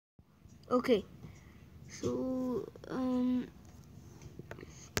Okay, so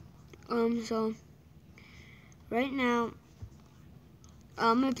so right now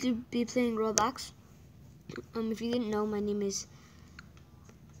I'm going to be playing Roblox. If you didn't know, my name is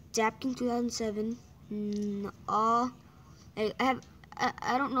Dapkin2007.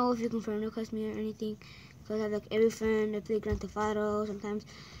 I don't know if you can friend request me or anything, because I have like every friend. I play Grand Theft Auto. Sometimes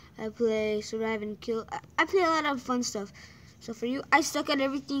I play Survive and Kill. I play a lot of fun stuff. So for you, I suck at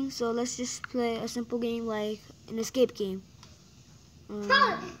everything. So let's just play a simple game like an escape game.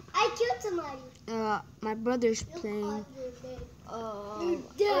 I killed somebody. My brother's playing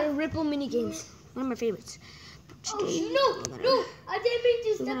Ripple mini games. One of my favorites. Oh no! I didn't mean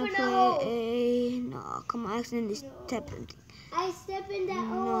to step in that hole. No, come on! I accidentally stepped in. I stepped in that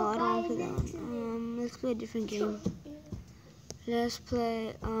hole. No, I don't want to play that one. Let's play a different game. Let's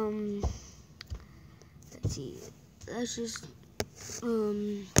play. Let's see. Let's just.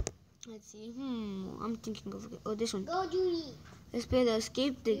 Let's see. I'm thinking of this one. Go, Judy. Let's play the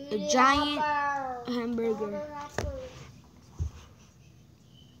escape the giant hamburger.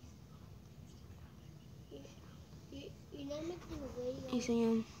 Yes, I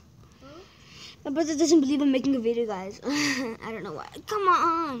am. My brother doesn't believe I'm making a video, guys. I don't know why. Come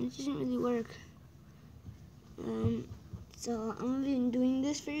on, it doesn't really work. So I'm gonna be doing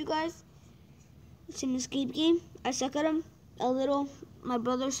this for you guys. It's an escape game. I suck at him a little. My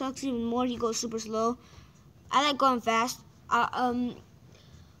brother sucks even more. He goes super slow. I like going fast.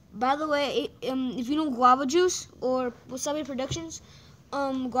 By the way, if you know Guava Juice or Wasabi Productions,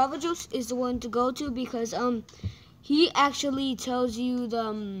 Guava Juice is the one to go to, because he actually tells you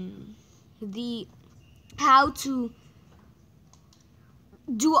the how to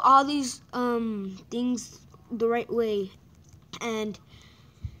do all these things the right way, and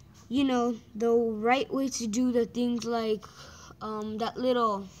you know the right way to do the things like that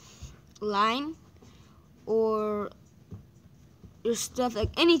little line or your stuff,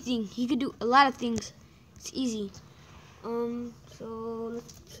 like anything. He could do a lot of things. It's easy. So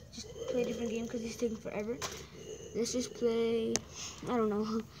let's just play a different game because it's taking forever. Let's just play, I don't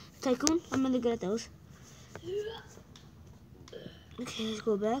know, Tycoon. I'm really good at those. Okay, let's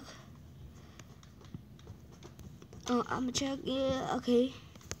go back. I'm gonna check. Yeah, okay.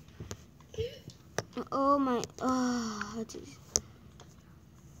 Oh my. I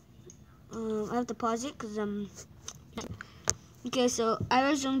have to pause it because Okay, so I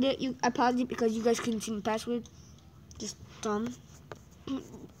resumed it. I paused it because you guys couldn't see my password. Just dumb.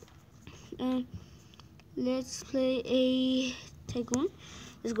 Let's play a Tycoon.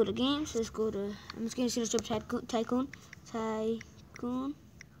 Let's go to games. Let's go to. I'm just gonna search up Tycoon.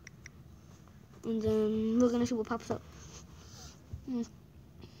 And then we're gonna see what pops up. Let's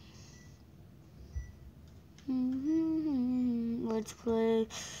play.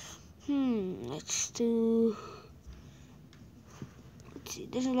 Let's do. Let's see.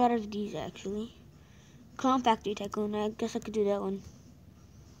 There's a lot of these actually. Clown Factory Tycoon. I guess I could do that one.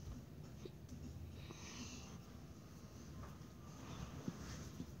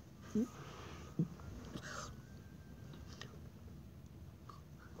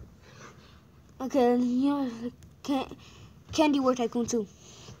 Okay, you know, Candy War Tycoon 2.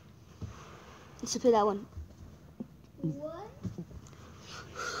 Let's play that one. What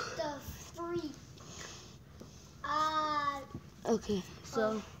the freak? Okay,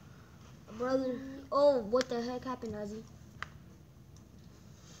 so, brother. Oh, what the heck happened, Ozzy?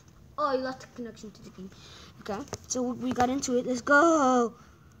 Oh, you lost the connection to the game. Okay, so we got into it. Let's go.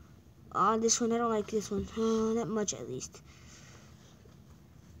 This one, I don't like this one. That much at least.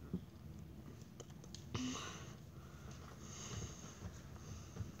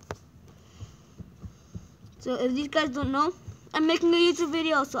 So if these guys don't know, I'm making a YouTube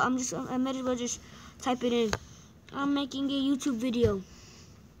video, so I might as well just type it in. I'm making a YouTube video.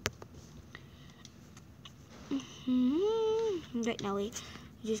 Right now, wait.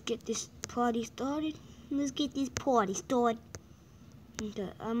 Just get this party started. Let's get this party started.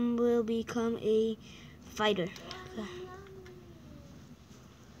 Okay, I will become a fighter.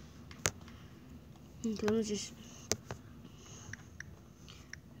 Okay, let's just.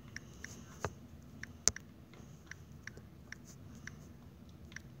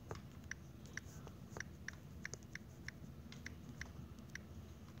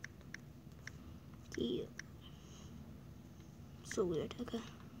 Yeah. So weird. Okay.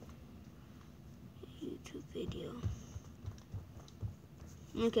 YouTube video.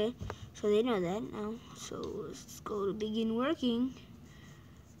 Okay, so they know that now. So let's go to begin working.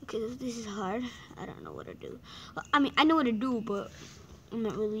 Okay, this is hard. I don't know what to do. I mean, I know what to do, but I'm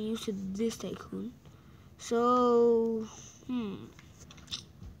not really used to this Tycoon. So,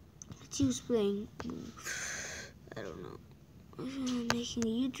 let's Who's playing? I don't know. Making a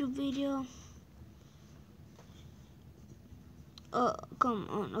YouTube video. Oh, come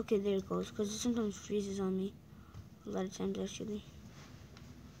on. Okay, there it goes. Because it sometimes freezes on me. A lot of times, actually.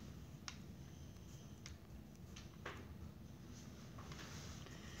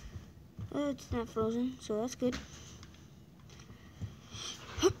 It's not frozen, so that's good.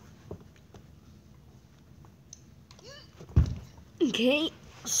 Okay,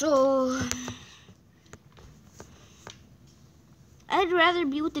 so I'd rather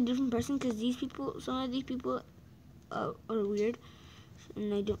be with a different person because these people, some of these people are weird,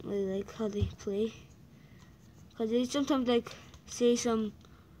 and I don't really like how they play. Because they sometimes like say some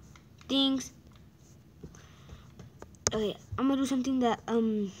things. Okay, I'm gonna do something that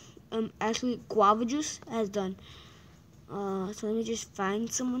actually guava juice has done. So let me just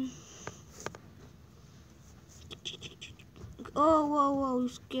find someone. Oh, whoa, you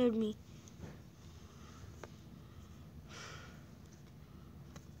scared me.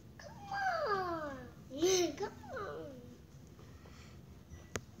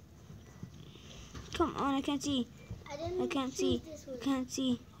 Come on, I can't see. I can't see.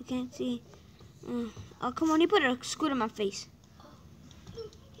 Oh, come on, you put a squid in my face.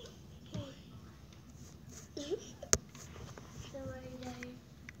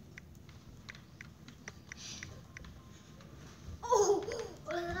 Oh,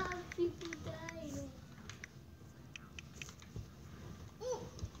 a lot of people died.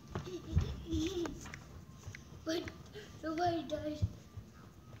 But nobody died.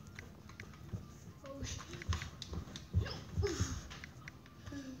 Oh,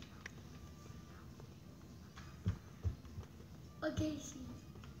 okay, see.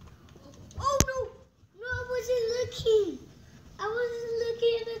 Oh no, I wasn't looking. I wasn't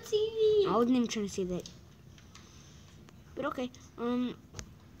looking at the TV. I wasn't even trying to say that. But okay,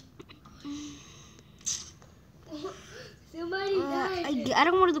 Somebody died. I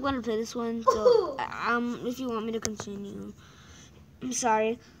don't want to play this one, so if you want me to continue, I'm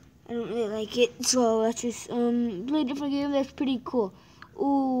sorry. I don't really like it, so let's just play a different game that's pretty cool.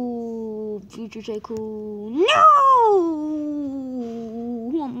 Ooh, Future Tycoon. No!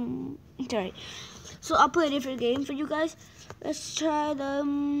 Sorry. So I'll play a different game for you guys. Let's try the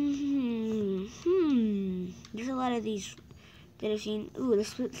There's a lot of these that I've seen. Ooh,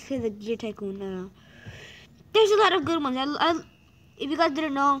 let's play the Gear Tycoon. No. There's a lot of good ones. If you guys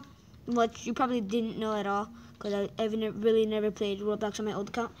didn't know, which you probably didn't know at all, because I've really never played Roblox on my old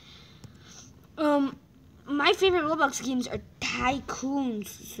account. My favorite Roblox games are tycoons.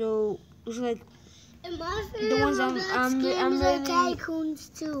 So it's like And my favorite the ones I'm games really are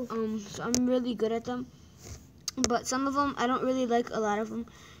tycoons too. So I'm really good at them. But some of them I don't really like a lot of them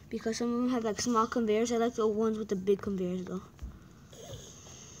because some of them have like small conveyors. I like the ones with the big conveyors though.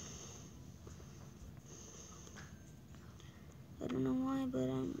 I don't know why, but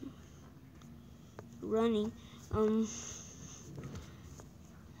I'm running.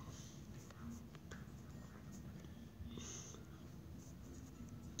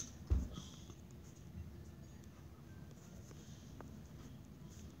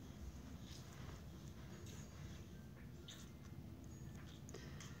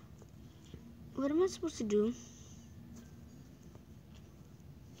 What am I supposed to do?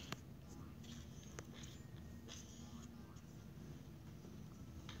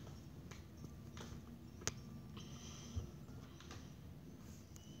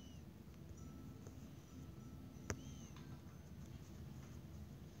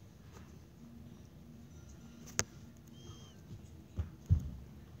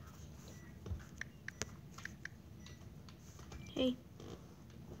 Hey.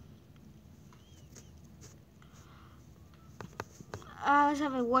 Let's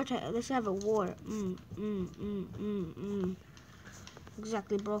have a war. Let's have a war.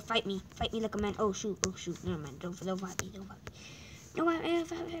 Exactly, bro. Fight me like a man. Oh shoot. Never mind. Don't fight me. No, fight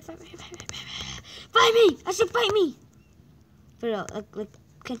me. I said fight me. For real, like,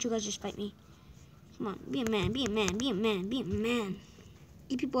 can't you guys just fight me? Come on, be a man.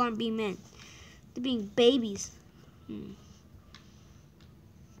 You people aren't being men. They're being babies.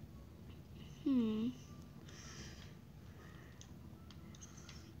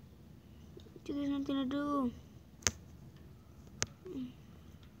 There's nothing to do.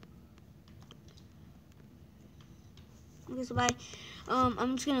 Okay, so bye.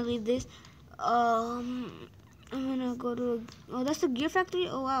 I'm just gonna leave this. I'm gonna go to. Oh, that's the Gear Factory.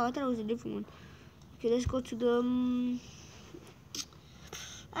 Oh wow, I thought it was a different one. Okay, let's go to the.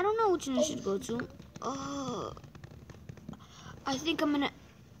 I don't know which one I should go to. I think I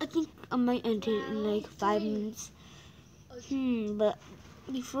might enter in like 5 minutes. But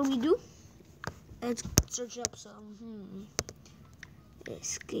before we do, let's search up some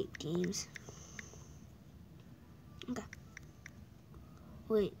escape games. Okay.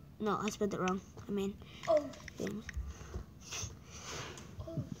 Wait, no, I spelled it wrong. I mean, games.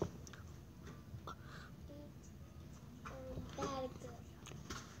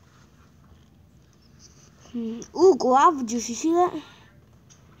 Ooh, guava juice. You see that?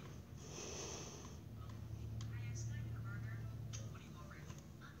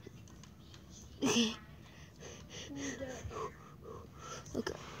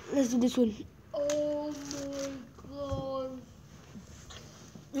 Okay, let's do this one. Oh my god.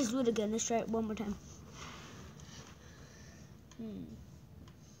 Let's do it again. Let's try it one more time.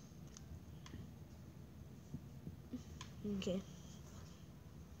 Okay.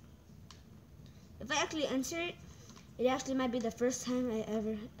 If I actually answer it, it actually might be the first time I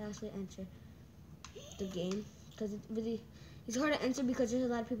ever actually answer the game, because it's hard to answer because there's a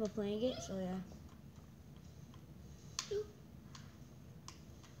lot of people playing it. So yeah.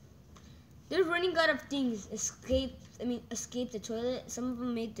 They're running out of things. Escape the toilet. Some of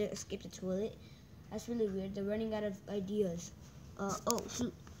them made the escape the toilet. That's really weird. They're running out of ideas. Oh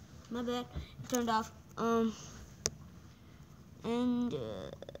shoot, my bad. It turned off. And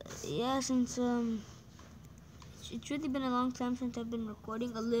yeah, since it's really been a long time since I've been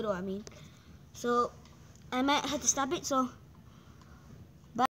recording. A little, I mean. So I might have to stop it. So